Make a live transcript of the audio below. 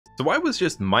So I was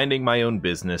just minding my own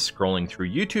business, scrolling through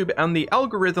YouTube, and the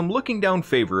algorithm, looking down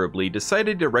favorably,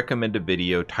 decided to recommend a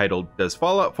video titled "Does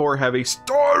Fallout 4 Have a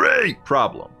Story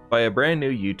Problem?" by a brand new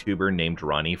YouTuber named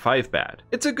Ronnie5Bad.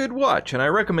 It's a good watch, and I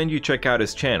recommend you check out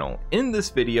his channel. In this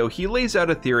video, he lays out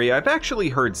a theory I've actually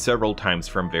heard several times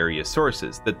from various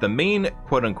sources, that the main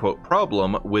quote-unquote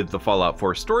problem with the Fallout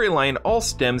 4 storyline all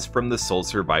stems from the sole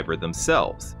survivor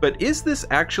themselves. But is this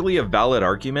actually a valid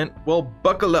argument? Well,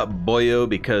 buckle up, boyo,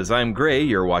 because I'm Gray,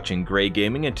 you're watching Gray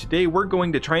Gaming, and today we're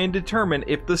going to try and determine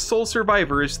if the sole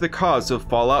survivor is the cause of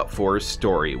Fallout 4's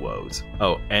story woes.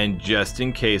 Oh, and just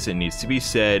in case it needs to be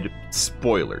said,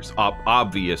 spoilers.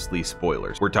 Obviously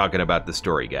spoilers. We're talking about the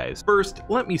story, guys. First,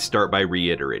 let me start by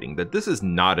reiterating that this is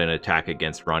not an attack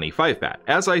against Ronnie5Bad.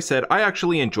 As I said, I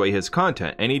actually enjoy his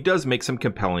content, and he does make some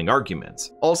compelling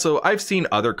arguments. Also, I've seen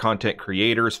other content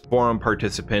creators, forum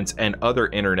participants, and other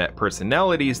internet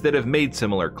personalities that have made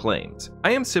similar claims.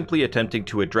 I am simply attempting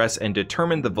to address and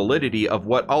determine the validity of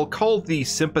what I'll call the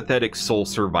sympathetic sole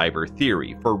survivor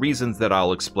theory, for reasons that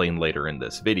I'll explain later in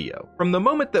this video. From the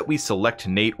moment that we select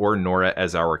Nate or Nora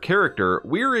as our character,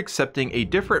 we're accepting a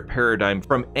different paradigm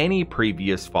from any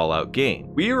previous Fallout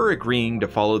game. We are agreeing to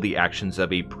follow the actions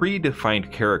of a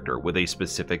predefined character with a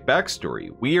specific backstory.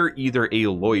 We are either a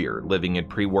lawyer living in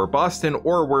pre-war Boston,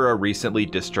 or we're a recently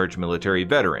discharged military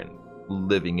veteran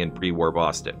living in pre-war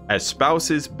Boston. As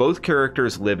spouses, both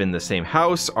characters live in the same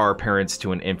house, are parents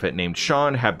to an infant named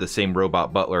Sean, have the same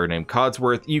robot butler named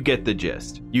Codsworth. You get the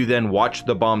gist. You then watch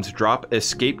the bombs drop,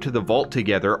 escape to the vault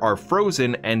together, are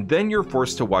frozen, and then you're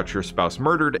forced to watch your spouse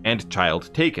murdered and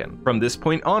child taken. From this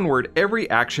point onward, every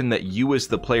action that you as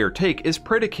the player take is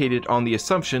predicated on the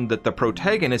assumption that the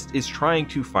protagonist is trying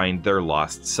to find their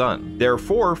lost son.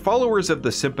 Therefore, followers of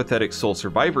the sympathetic sole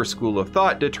survivor school of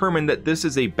thought determine that this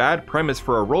is a bad premise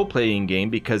for a role-playing game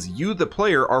because you, the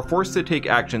player, are forced to take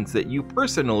actions that you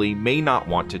personally may not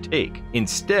want to take,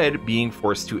 instead being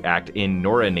forced to act in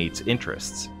Nora Nate's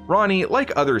interests. Ronnie,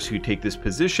 like others who take this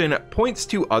position, points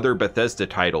to other Bethesda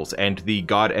titles and the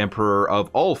God Emperor of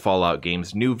all Fallout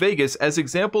games, New Vegas, as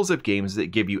examples of games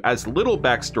that give you as little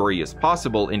backstory as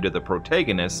possible into the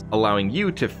protagonist, allowing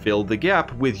you to fill the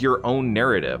gap with your own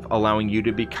narrative, allowing you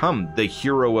to become the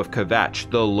hero of Kvatch,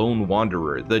 the Lone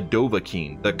Wanderer, the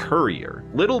Dovahkiin, the Courier.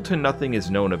 Little to nothing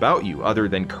is known about you other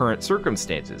than current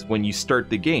circumstances when you start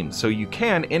the game, so you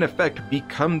can, in effect,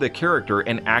 become the character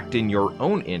and act in your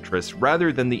own interests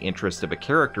rather than the interest of a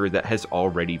character that has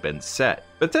already been set.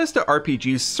 Bethesda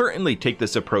RPGs certainly take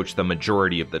this approach the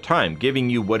majority of the time, giving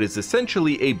you what is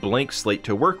essentially a blank slate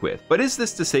to work with. But is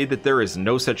this to say that there is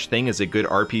no such thing as a good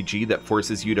RPG that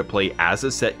forces you to play as a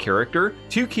set character?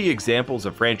 Two key examples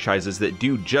of franchises that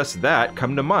do just that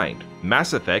come to mind: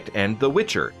 Mass Effect and The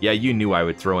Witcher. Yeah, you knew I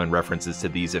would throw in references to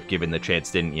these if given the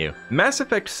chance, didn't you? Mass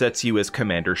Effect sets you as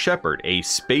Commander Shepard, a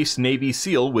Space Navy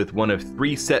SEAL with one of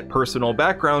 3 set personal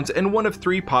backgrounds and one of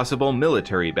 3 possible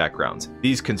military backgrounds.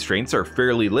 These constraints are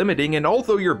fairly limiting, and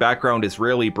although your background is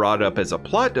rarely brought up as a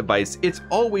plot device, it's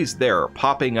always there,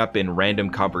 popping up in random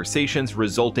conversations,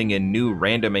 resulting in new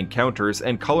random encounters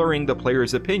and coloring the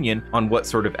player's opinion on what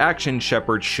sort of action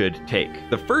Shepard should take.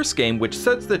 The first game, which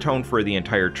sets the tone for the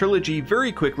entire trilogy,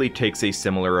 very quickly takes a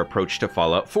similar approach to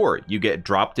Fallout 4. You get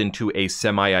dropped into a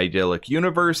semi-idyllic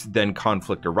universe, then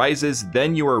conflict arises,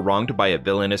 then you are wronged by a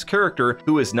villainous character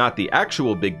who is not the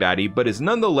actual big baddie, but is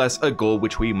nonetheless a goal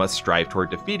which we must strive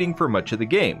toward defeating for much of the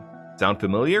game. Sound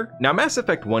familiar? Now, Mass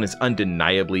Effect 1 is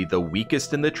undeniably the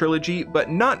weakest in the trilogy,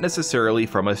 but not necessarily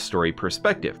from a story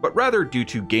perspective, but rather due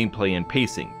to gameplay and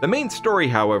pacing. The main story,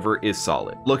 however, is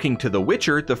solid. Looking to The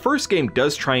Witcher, the first game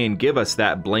does try and give us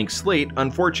that blank slate,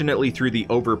 unfortunately through the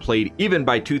overplayed, even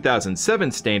by 2007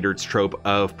 standards, trope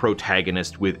of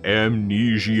protagonist with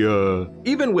amnesia.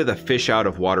 Even with a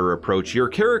fish-out-of-water approach, your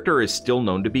character is still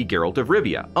known to be Geralt of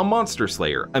Rivia, a monster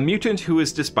slayer, a mutant who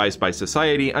is despised by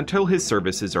society until his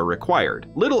services are required.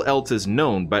 Little else is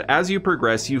known, but as you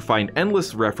progress, you find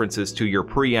endless references to your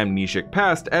pre-amnesic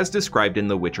past as described in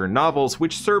the Witcher novels,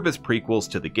 which serve as prequels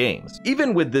to the games.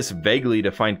 Even with this vaguely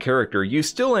defined character, you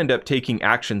still end up taking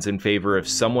actions in favor of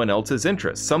someone else's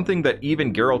interests, something that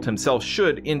even Geralt himself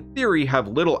should, in theory, have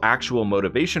little actual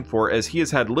motivation for, as he has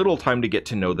had little time to get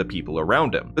to know the people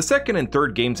around him. The second and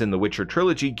third games in the Witcher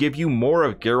trilogy give you more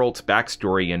of Geralt's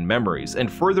backstory and memories,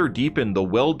 and further deepen the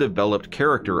well-developed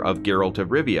character of Geralt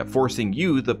of Rivia. For forcing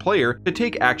you, the player, to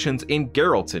take actions in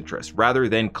Geralt's interest rather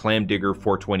than Clamdigger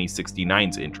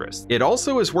 42069's interest. It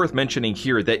also is worth mentioning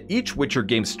here that each Witcher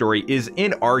game's story is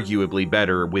inarguably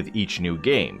better with each new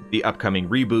game. The upcoming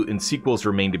reboot and sequels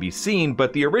remain to be seen,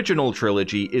 but the original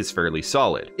trilogy is fairly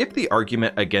solid. If the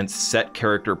argument against set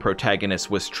character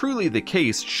protagonists was truly the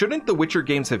case, shouldn't the Witcher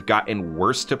games have gotten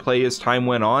worse to play as time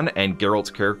went on and Geralt's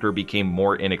character became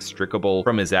more inextricable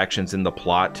from his actions in the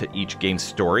plot to each game's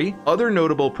story? Other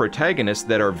notable protagonists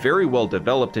that are very well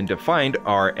developed and defined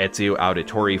are Ezio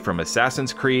Auditore from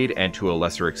Assassin's Creed and to a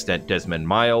lesser extent Desmond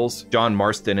Miles, John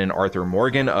Marston and Arthur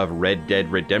Morgan of Red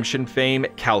Dead Redemption fame,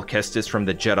 Cal Kestis from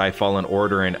the Jedi Fallen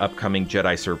Order and upcoming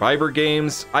Jedi Survivor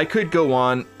games. I could go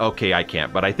on. Okay, I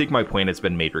can't, but I think my point has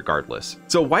been made regardless.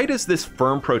 So why does this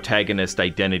firm protagonist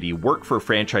identity work for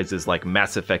franchises like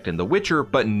Mass Effect and The Witcher,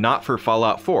 but not for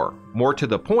Fallout 4? More to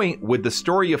the point, would the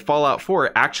story of Fallout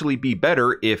 4 actually be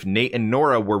better if Nate and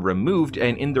Nora were removed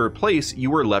and in their place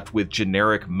you were left with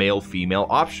generic male-female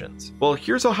options? Well,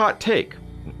 here's a hot take.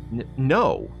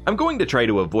 No. I'm going to try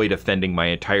to avoid offending my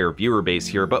entire viewer base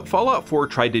here, but Fallout 4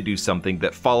 tried to do something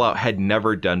that Fallout had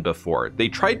never done before. They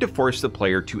tried to force the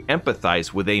player to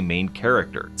empathize with a main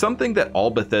character. Something that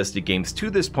all Bethesda games to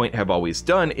this point have always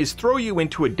done is throw you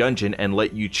into a dungeon and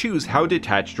let you choose how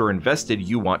detached or invested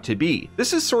you want to be.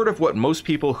 This is sort of what most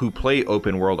people who play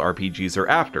open world RPGs are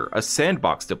after, a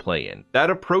sandbox to play in. That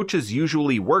approach has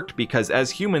usually worked because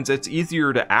as humans it's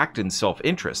easier to act in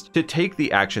self-interest, to take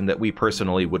the action that we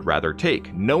personally would rather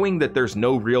take. Knowing that there's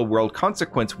no real-world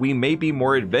consequence, we may be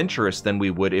more adventurous than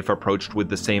we would if approached with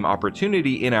the same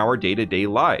opportunity in our day-to-day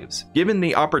lives. Given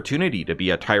the opportunity to be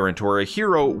a tyrant or a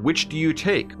hero, which do you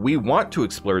take? We want to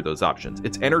explore those options.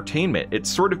 It's entertainment. It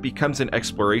sort of becomes an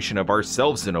exploration of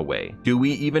ourselves in a way. Do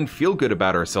we even feel good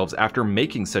about ourselves after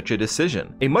making such a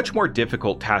decision? A much more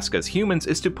difficult task as humans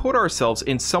is to put ourselves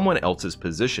in someone else's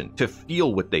position, to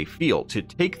feel what they feel, to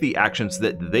take the actions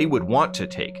that they would want to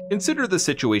take. Consider the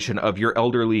situation of your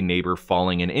elderly neighbor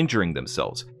falling and injuring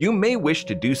themselves. You may wish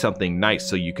to do something nice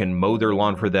so you can mow their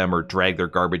lawn for them or drag their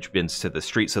garbage bins to the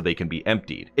street so they can be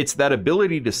emptied. It's that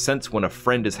ability to sense when a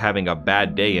friend is having a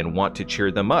bad day and want to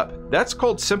cheer them up. That's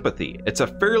called sympathy. It's a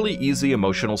fairly easy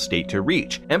emotional state to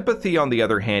reach. Empathy, on the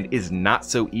other hand, is not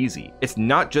so easy. It's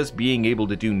not just being able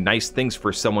to do nice things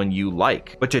for someone you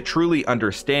like, but to truly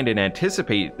understand and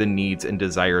anticipate the needs and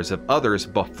desires of others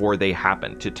before they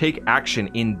happen, to take action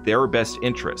in their best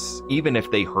interests, even if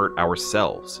they hurt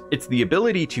ourselves. It's the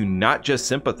ability to not just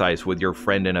sympathize with your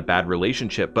friend in a bad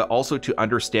relationship, but also to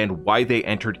understand why they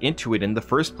entered into it in the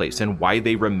first place and why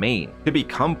they remain. To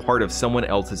become part of someone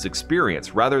else's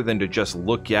experience rather than to just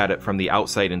look at it from the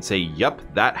outside and say, yep,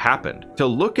 that happened. To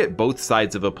look at both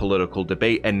sides of a political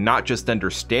debate and not just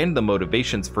understand the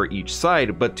motivations for each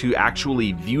side, but to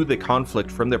actually view the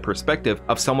conflict from the perspective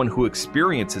of someone who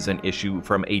experiences an issue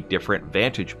from a different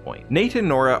vantage point. Nate and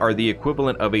Nora are the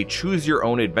equivalent of a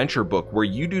choose-your-own-adventure book where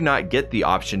you do not get the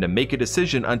option to make a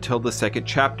decision until the second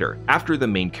chapter, after the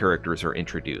main characters are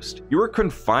introduced. You are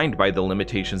confined by the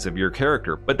limitations of your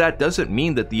character, but that doesn't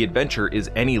mean that the adventure is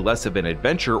any less of an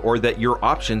adventure or that your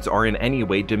options are in any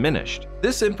way diminished.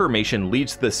 This information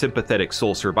leads the sympathetic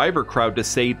Soul Survivor crowd to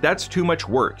say that's too much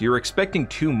work, you're expecting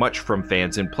too much from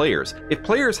fans and players. If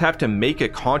players have to make a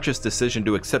conscious decision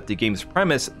to accept the game's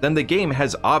premise, then the game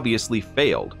has obviously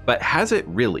failed. But has it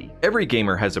really? Every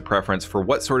gamer has a preference for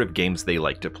what sort of games they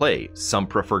like to play. Some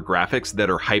prefer graphics that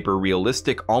are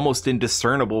hyper-realistic, almost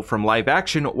indiscernible from live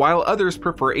action, while others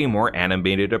prefer a more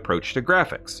animated approach to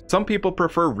graphics. Some people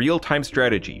prefer real-time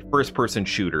strategy, first-person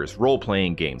shooters,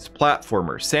 role-playing games,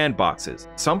 platformers, sandboxes.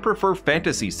 Some prefer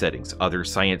fantasy settings,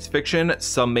 others science fiction,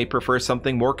 some may prefer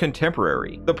something more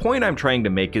contemporary. The point I'm trying to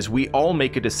make is we all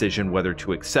make a decision whether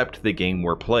to accept the game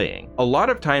we're playing. A lot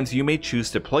of times you may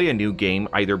choose to play a new game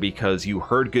either because you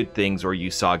heard good things or you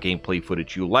saw gameplay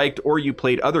footage you liked, or you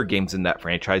played other games in that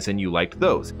franchise and you liked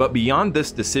those. But beyond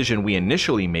this decision we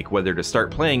initially make whether to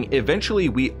start playing, eventually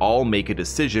we all make a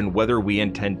decision whether we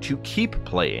intend to keep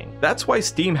playing. That's why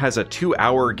Steam has a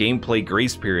 2-hour gameplay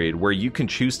grace period where you can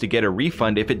choose to get a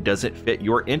refund if it doesn't fit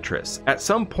your interests. At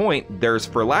some point, there's,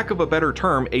 for lack of a better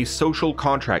term, a social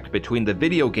contract between the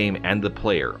video game and the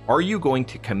player. Are you going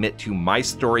to commit to my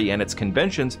story and its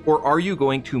conventions, or are you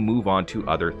going to move on to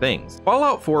other things?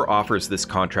 Fallout 4 offers offers this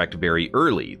contract very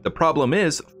early. The problem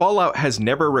is, Fallout has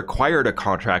never required a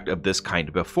contract of this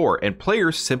kind before, and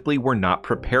players simply were not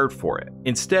prepared for it.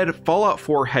 Instead, Fallout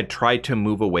 4 had tried to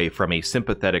move away from a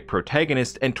sympathetic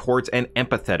protagonist and towards an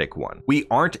empathetic one. We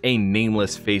aren't a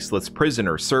nameless, faceless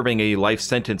prisoner serving a life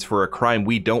sentence for a crime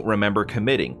we don't remember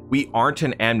committing. We aren't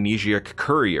an amnesiac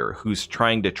courier who's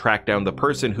trying to track down the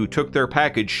person who took their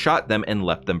package, shot them, and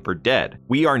left them for dead.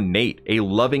 We are Nate, a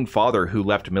loving father who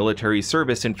left military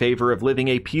service in favor of living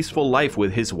a peaceful life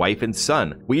with his wife and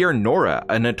son. We are Nora,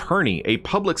 an attorney, a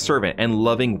public servant, and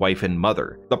loving wife and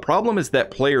mother. The problem is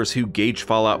that players who gauge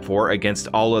Fallout 4 against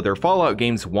all other Fallout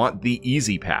games want the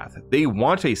easy path. They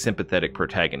want a sympathetic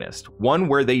protagonist, one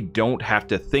where they don't have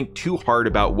to think too hard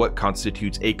about what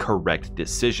constitutes a correct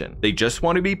decision. They just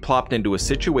want to be plopped into a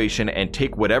situation and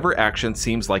take whatever action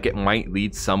seems like it might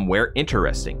lead somewhere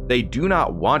interesting. They do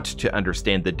not want to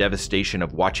understand the devastation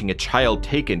of watching a child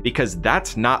taken, because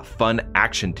that's not fun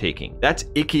action taking. That's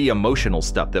icky emotional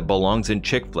stuff that belongs in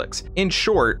chick flicks. In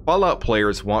short, Fallout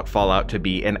players want Fallout to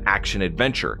be an action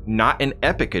adventure, not an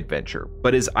epic adventure.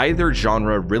 But is either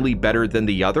genre really better than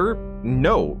the other?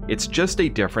 No, it's just a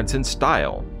difference in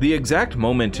style. The exact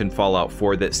moment in Fallout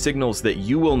 4 that signals that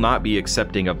you will not be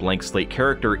accepting a blank slate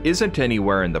character isn't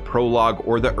anywhere in the prologue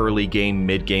or the early game,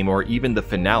 mid game, or even the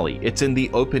finale. It's in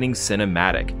the opening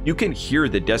cinematic. You can hear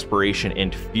the desperation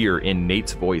and fear in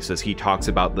Nate's voice as he talks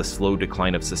about the slow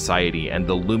decline of society and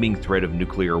the looming threat of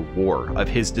nuclear war, of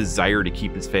his desire to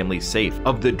keep his family safe,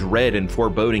 of the dread and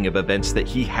foreboding of events that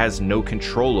he has no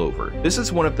control over. This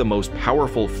is one of the most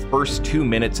powerful first 2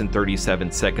 minutes and 37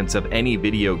 seconds of any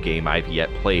video game I've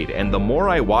yet played, and the more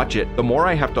I watch it, the more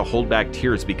I have to hold back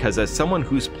tears, because as someone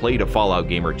who's played a Fallout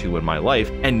game or two in my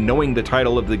life, and knowing the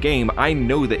title of the game, I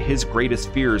know that his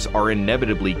greatest fears are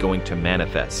inevitably going to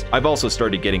manifest. I've also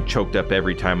started getting choked up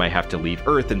every time I have to leave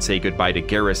Earth and say goodbye to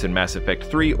Garrus in Mass Effect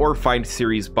 3 or find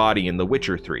Ciri's body in The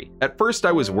Witcher 3. At first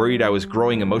I was worried I was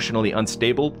growing emotionally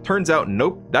unstable. Turns out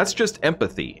nope, that's just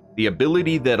empathy. The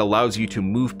ability that allows you to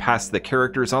move past the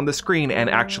characters on the screen and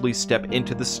actually step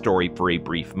into the story for a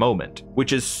brief moment,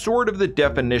 which is sort of the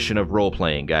definition of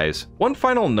role-playing, guys. One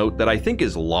final note that I think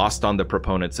is lost on the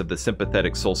proponents of the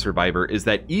sympathetic soul survivor is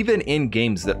that even in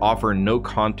games that offer no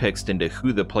context into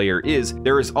who the player is,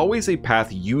 there is always a path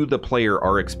you, the player,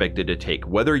 are expected to take,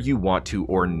 whether you want to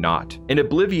or not. In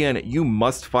Oblivion, you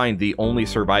must find the only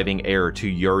surviving heir to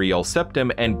Uriel Septim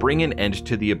and bring an end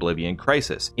to the Oblivion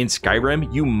crisis. In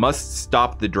Skyrim, you must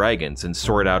stop the dragons and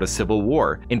sort out a civil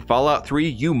war. In Fallout 3,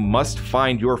 you must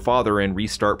find your father and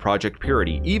restart Project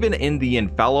Purity. Even in the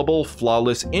infallible,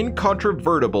 flawless,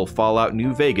 incontrovertible Fallout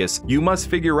New Vegas, you must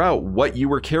figure out what you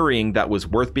were carrying that was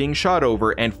worth being shot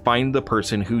over and find the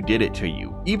person who did it to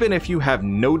you. Even if you have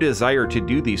no desire to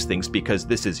do these things because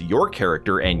this is your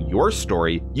character and your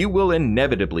story, you will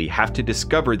inevitably have to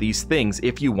discover these things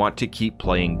if you want to keep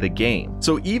playing the game.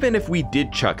 So even if we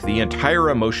did chuck the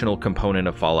entire emotional component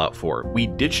of Fallout 4, we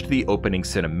ditched the opening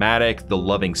cinematic, the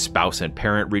loving spouse and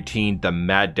parent routine, the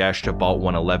mad dash to Vault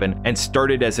 111, and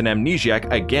started as an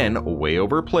amnesiac, again way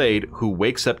overplayed, who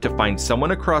wakes up to find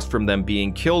someone across from them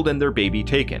being killed and their baby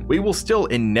taken. We will still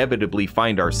inevitably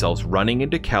find ourselves running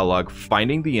into Kellogg,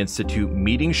 finding the Institute,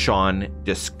 meeting Sean,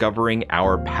 discovering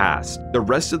our past. The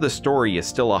rest of the story is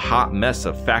still a hot mess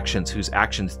of factions whose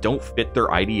actions don't fit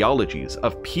their ideologies,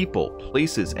 of people,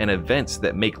 places, and events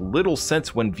that make little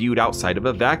sense when viewed outside of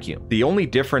a vacuum. The only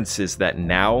difference is that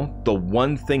now, the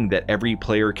one thing that every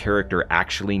player character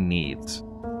actually needs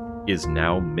is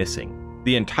now missing.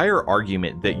 The entire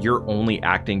argument that you're only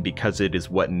acting because it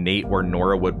is what Nate or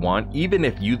Nora would want, even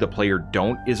if you the player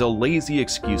don't, is a lazy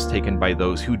excuse taken by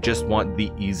those who just want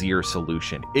the easier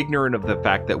solution, ignorant of the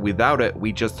fact that without it,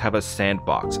 we just have a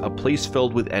sandbox, a place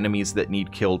filled with enemies that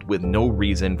need killed with no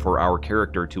reason for our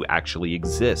character to actually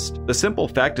exist. The simple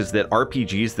fact is that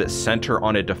RPGs that center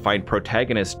on a defined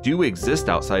protagonist do exist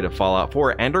outside of Fallout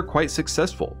 4 and are quite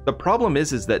successful. The problem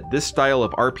is that this style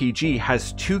of RPG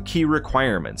has two key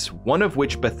requirements, one of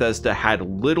which Bethesda had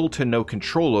little to no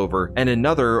control over, and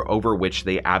another over which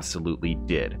they absolutely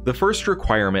did. The first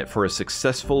requirement for a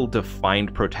successful,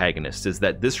 defined protagonist is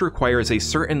that this requires a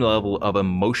certain level of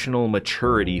emotional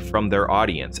maturity from their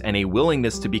audience and a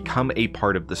willingness to become a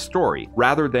part of the story,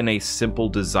 rather than a simple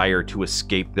desire to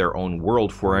escape their own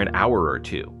world for an hour or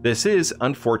two. This is,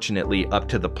 unfortunately, up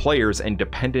to the players and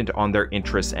dependent on their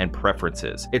interests and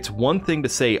preferences. It's one thing to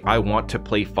say, I want to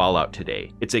play Fallout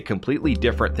today. It's a completely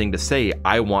different thing to say,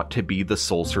 I want to be the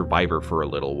sole survivor for a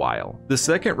little while. The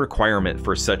second requirement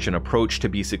for such an approach to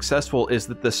be successful is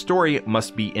that the story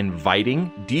must be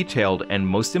inviting, detailed, and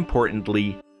most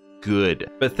importantly, good.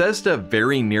 Bethesda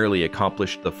very nearly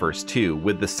accomplished the first two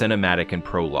with the cinematic and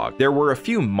prologue. There were a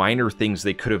few minor things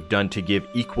they could have done to give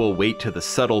equal weight to the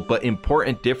subtle but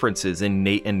important differences in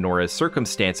Nate and Nora's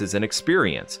circumstances and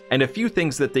experience, and a few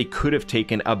things that they could have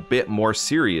taken a bit more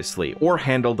seriously or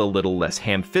handled a little less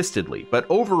ham-fistedly, but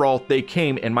overall they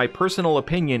came, in my personal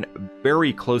opinion,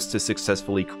 very close to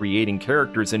successfully creating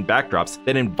characters and backdrops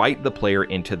that invite the player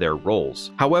into their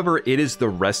roles. However, it is the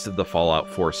rest of the Fallout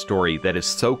 4 story that is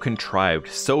so contrived,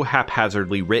 so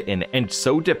haphazardly written, and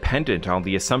so dependent on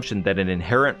the assumption that an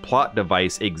inherent plot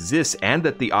device exists and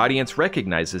that the audience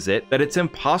recognizes it, that it's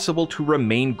impossible to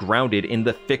remain grounded in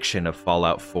the fiction of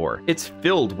Fallout 4. It's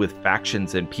filled with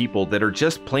factions and people that are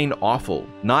just plain awful,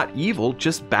 not evil,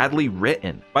 just badly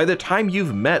written. By the time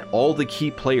you've met all the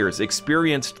key players,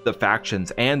 experienced the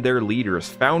factions and their leaders,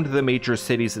 found the major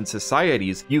cities and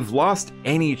societies, you've lost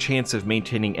any chance of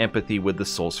maintaining empathy with the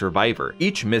sole survivor.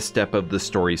 Each misstep of the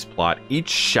story's plot, each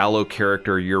shallow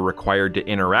character you're required to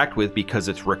interact with because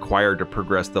it's required to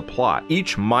progress the plot,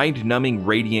 each mind-numbing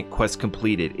Radiant quest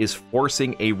completed is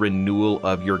forcing a renewal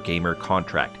of your gamer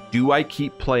contract. Do I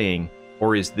keep playing,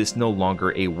 or is this no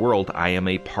longer a world I am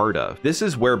a part of? This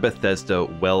is where Bethesda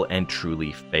well and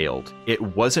truly failed. It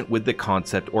wasn't with the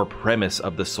concept or premise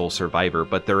of the sole survivor,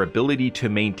 but their ability to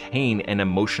maintain an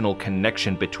emotional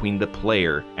connection between the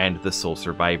player and the sole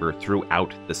survivor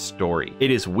throughout the story. It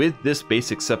is with this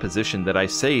basic supposition that I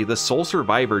say the sole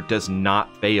survivor does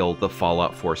not fail the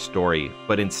Fallout 4 story,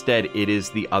 but instead it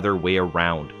is the other way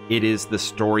around. It is the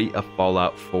story of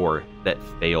Fallout 4 that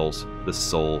fails the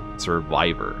sole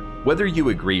survivor. Whether you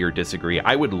agree or disagree,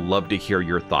 I would love to hear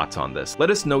your thoughts on this.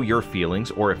 Let us know your feelings,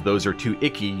 or if those are too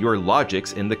icky, your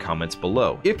logics in the comments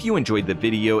below. If you enjoyed the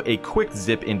video, a quick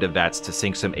zip into VATS to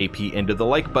sink some AP into the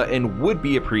like button would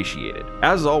be appreciated.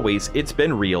 As always, it's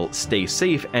been real, stay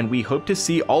safe, and we hope to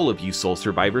see all of you soul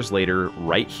survivors later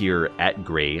right here at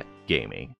Gray Gaming.